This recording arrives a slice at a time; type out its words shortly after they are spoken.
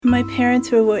My parents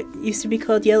were what used to be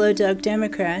called Yellow Dog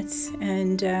Democrats,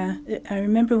 and I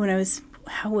remember when I was,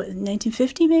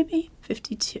 1950 maybe?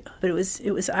 52. But it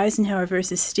was Eisenhower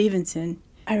versus Stevenson.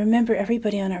 I remember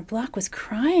everybody on our block was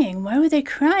crying. Why were they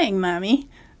crying, Mommy?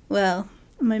 Well,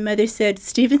 my mother said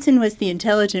Stevenson was the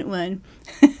intelligent one,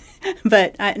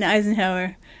 but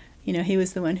Eisenhower, he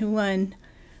was the one who won.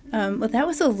 Well, that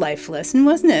was a life lesson,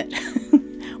 wasn't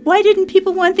it? Why didn't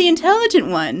people want the intelligent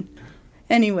one?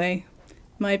 Anyway,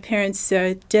 my parents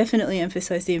definitely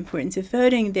emphasized the importance of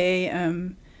voting. They,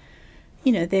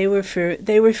 they were for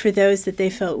those that they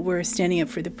felt were standing up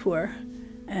for the poor,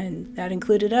 and that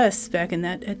included us back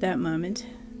at that moment.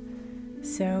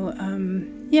 So,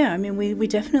 we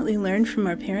definitely learn from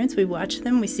our parents. We watch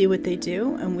them, we see what they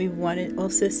do, and we want to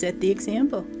also set the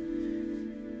example.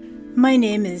 My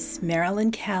name is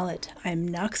Marilyn Kallet. I'm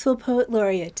Knoxville Poet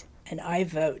Laureate, and I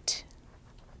vote.